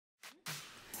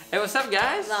Hey, what's up,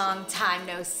 guys? Long time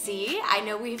no see. I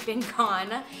know we've been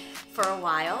gone for a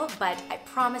while, but I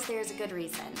promise there's a good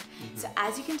reason. So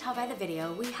as you can tell by the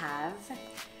video, we have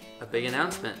a big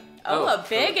announcement. a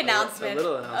big announcement. A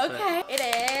little announcement. Okay. It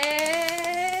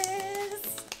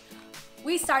is.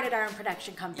 We started our own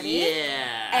production company.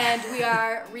 Yeah. And we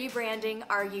are rebranding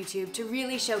our YouTube to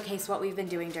really showcase what we've been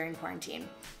doing during quarantine.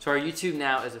 So our YouTube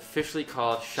now is officially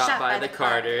called Shot by the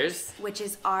Carters, which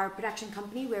is our production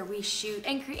company where we shoot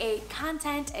and create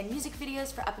content and music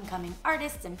videos for up-and-coming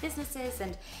artists and businesses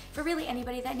and for really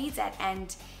anybody that needs it.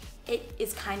 And it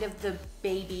is kind of the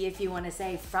baby, if you want to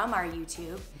say, from our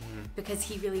YouTube because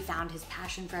he really found his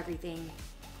passion for everything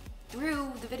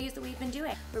through the videos that we've been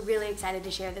doing. We're really excited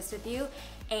to share this with you,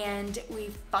 and we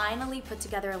finally put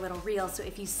together a little reel. So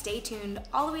if you stay tuned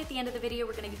all the way at the end of the video,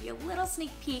 we're gonna give you a little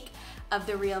sneak peek of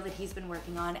the reel that he's been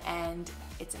working on, and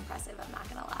it's impressive, I'm not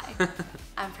gonna lie.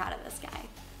 I'm proud of this guy.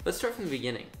 Let's start from the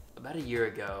beginning. About a year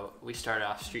ago, we started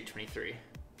off Street 23,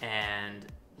 and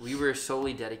we were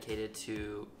solely dedicated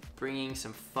to bringing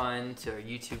some fun to our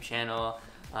YouTube channel,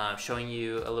 showing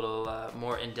you a little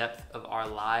more in depth of our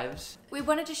lives. We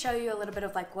wanted to show you a little bit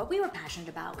of like what we were passionate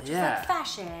about, which is like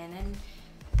fashion, and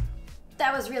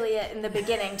that was really it in the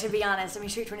beginning, to be honest. I mean,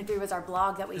 Street 23 was our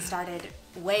blog that we started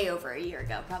way over a year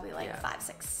ago, probably like 5,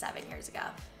 6, 7 years ago.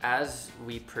 As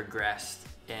we progressed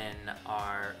in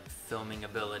our filming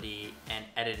ability and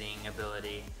editing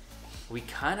ability, we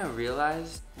kind of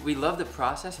realized we love the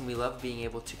process and we love being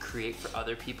able to create for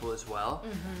other people as well.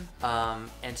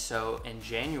 And so in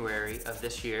January of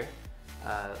this year,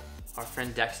 our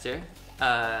friend Dexter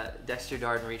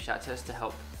Darden reached out to us to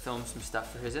help film some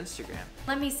stuff for his Instagram.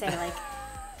 Let me say, like,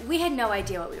 we had no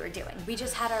idea what we were doing. We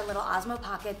just had our little Osmo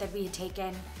Pocket that we had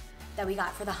taken, that we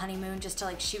got for the honeymoon, just to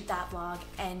like shoot that vlog.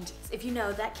 And if you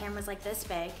know, that camera's like this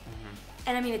big.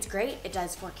 And I mean, it's great. It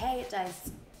does 4K, it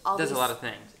does all these a lot of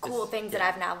things. Cool things that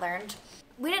I've now learned.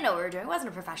 We didn't know what we were doing. It wasn't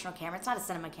a professional camera. It's not a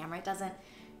cinema camera. It doesn't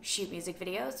shoot music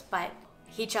videos, but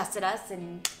he trusted us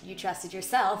and you trusted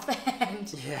yourself.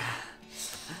 And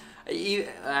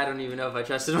I don't even know if I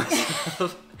trusted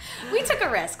myself. We took a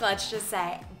risk, let's just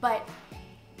say, but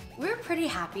we were pretty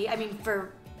happy. I mean,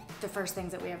 for the first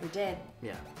things that we ever did.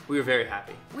 Yeah, we were very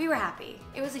happy. We were happy.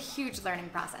 It was a huge learning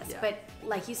process, but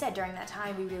like you said, during that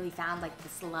time, we really found like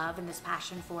this love and this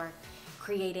passion for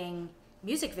creating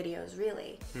music videos,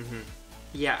 really.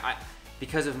 Yeah,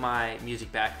 because of my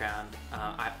music background,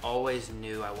 I always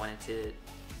knew I wanted to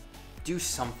do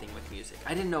something with music.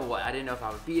 I didn't know what. I didn't know if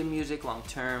I would be in music long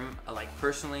term, like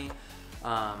personally,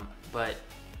 but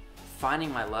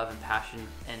finding my love and passion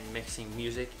and mixing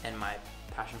music and my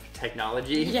passion for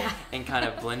technology and kind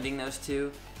of blending those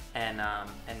two, and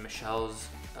Michelle's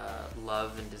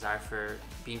love and desire for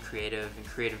being creative and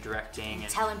creative directing and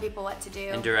telling people what to do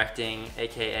and directing,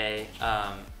 aka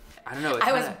I don't know.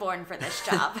 I was born for this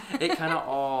job. It kind of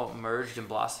all merged and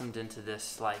blossomed into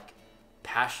this like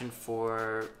passion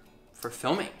for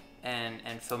filming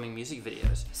and filming music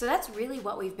videos. So that's really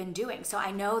what we've been doing. So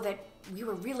I know that we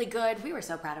were really good. We were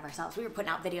so proud of ourselves. We were putting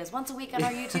out videos once a week on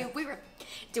our YouTube. We were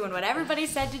doing what everybody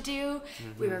said to do.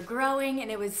 We were growing,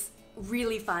 and it was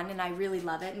really fun, and I really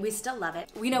love it, and we still love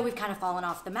it. We know we've kind of fallen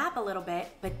off the map a little bit,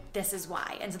 but this is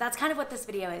why. And so that's kind of what this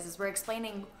video is we're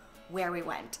explaining where we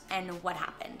went and what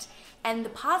happened. And the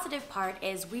positive part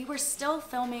is we were still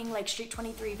filming like Street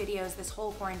 23 videos this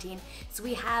whole quarantine, so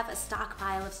we have a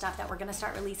stockpile of stuff that we're gonna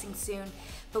start releasing soon,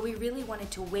 but we really wanted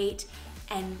to wait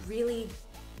and really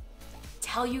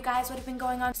tell you guys what had been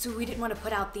going on. So we didn't want to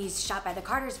put out these Shot by the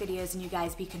Carters videos and you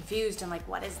guys be confused and like,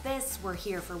 what is this? We're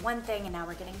here for one thing and now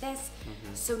we're getting this.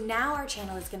 So now our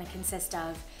channel is going to consist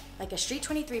of like a Street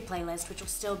 23 playlist, which will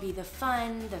still be the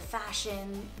fun, the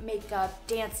fashion, makeup,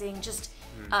 dancing, just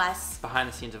us. Behind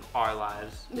the scenes of our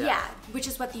lives. Yeah, which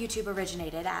is what the YouTube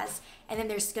originated as. And then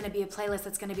there's going to be a playlist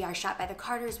that's going to be our Shot by the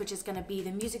Carters, which is going to be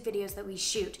the music videos that we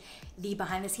shoot, the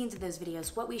behind the scenes of those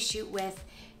videos, what we shoot with,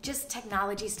 just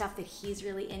technology stuff that he's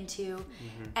really into.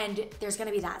 And there's going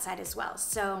to be that side as well.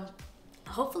 So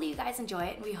hopefully you guys enjoy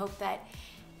it, and we hope that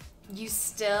you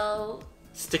still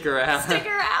stick around.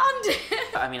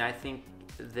 I mean, I think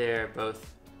they're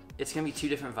both, it's going to be two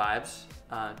different vibes,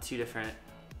 two different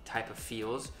type of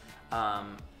feels.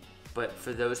 But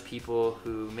for those people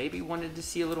who maybe wanted to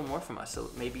see a little more from us, so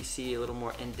maybe see a little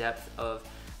more in depth of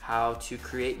how to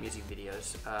create music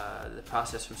videos, the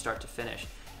process from start to finish,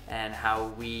 and how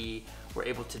we were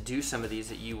able to do some of these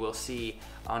that you will see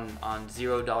on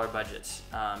 $0 budgets,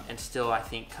 and still I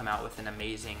think come out with an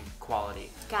amazing quality.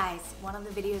 Guys, one of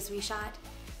the videos we shot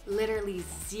literally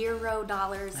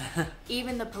 $0.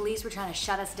 Even the police were trying to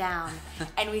shut us down,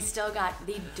 and we still got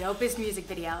the dopest music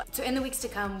video. So in the weeks to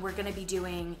come, we're gonna be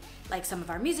doing like some of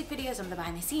our music videos, some of the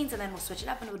behind the scenes, and then we'll switch it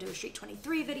up and we'll do a Street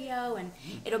 23 video, and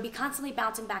it'll be constantly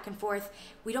bouncing back and forth.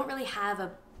 We don't really have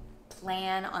a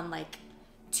plan on like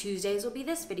Tuesdays will be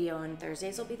this video and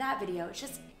Thursdays will be that video. It's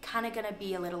just kind of gonna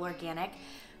be a little organic.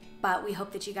 But we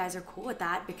hope that you guys are cool with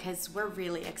that because we're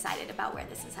really excited about where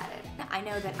this is headed. I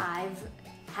know that I've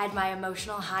had my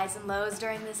emotional highs and lows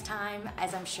during this time,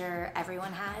 as I'm sure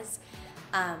everyone has.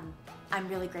 I'm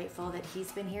really grateful that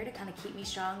he's been here to kind of keep me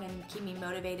strong and keep me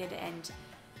motivated and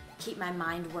keep my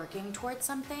mind working towards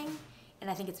something. And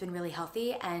I think it's been really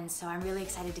healthy. And so I'm really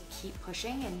excited to keep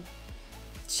pushing and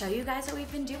show you guys what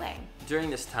we've been doing. During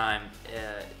this time,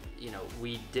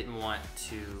 we didn't want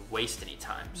to waste any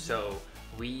time. So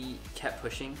we kept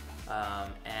pushing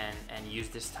and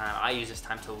used this time. I used this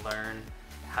time to learn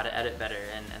how to edit better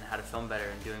and how to film better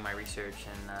and doing my research.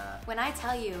 And when I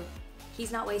tell you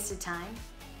he's not wasted time,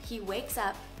 he wakes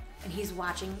up and he's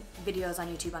watching videos on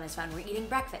YouTube on his phone. We're eating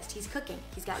breakfast, he's cooking,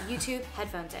 he's got YouTube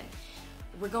headphones in.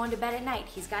 We're going to bed at night,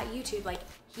 he's got YouTube. Like,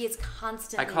 he is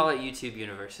constantly... I call it YouTube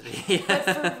University. But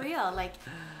for real, like,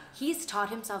 he's taught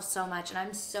himself so much, and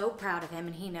I'm so proud of him,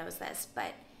 and he knows this,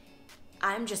 but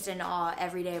I'm just in awe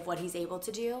every day of what he's able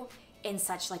to do in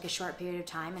such like a short period of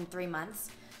time, in 3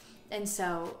 months. And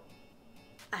so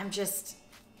I'm just,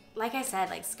 like I said,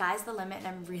 like, sky's the limit, and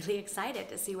I'm really excited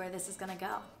to see where this is gonna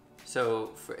go.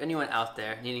 So for anyone out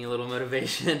there needing a little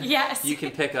motivation, yes, you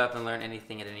can pick up and learn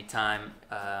anything at any time.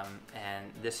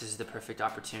 And this is the perfect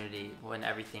opportunity when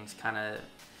everything's kind of,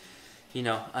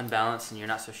 unbalanced and you're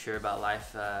not so sure about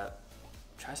life.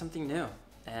 Try something new.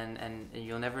 And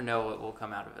you'll never know what will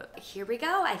come out of it. Here we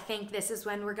go. I think this is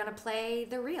when we're gonna play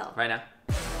the reel. Right now?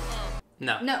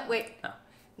 No. No, wait. No.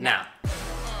 Now.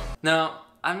 No,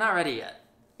 I'm not ready yet.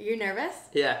 You're nervous?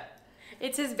 Yeah.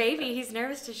 It's his baby. He's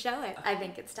nervous to show it. I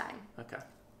think it's time. Okay.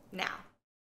 Now.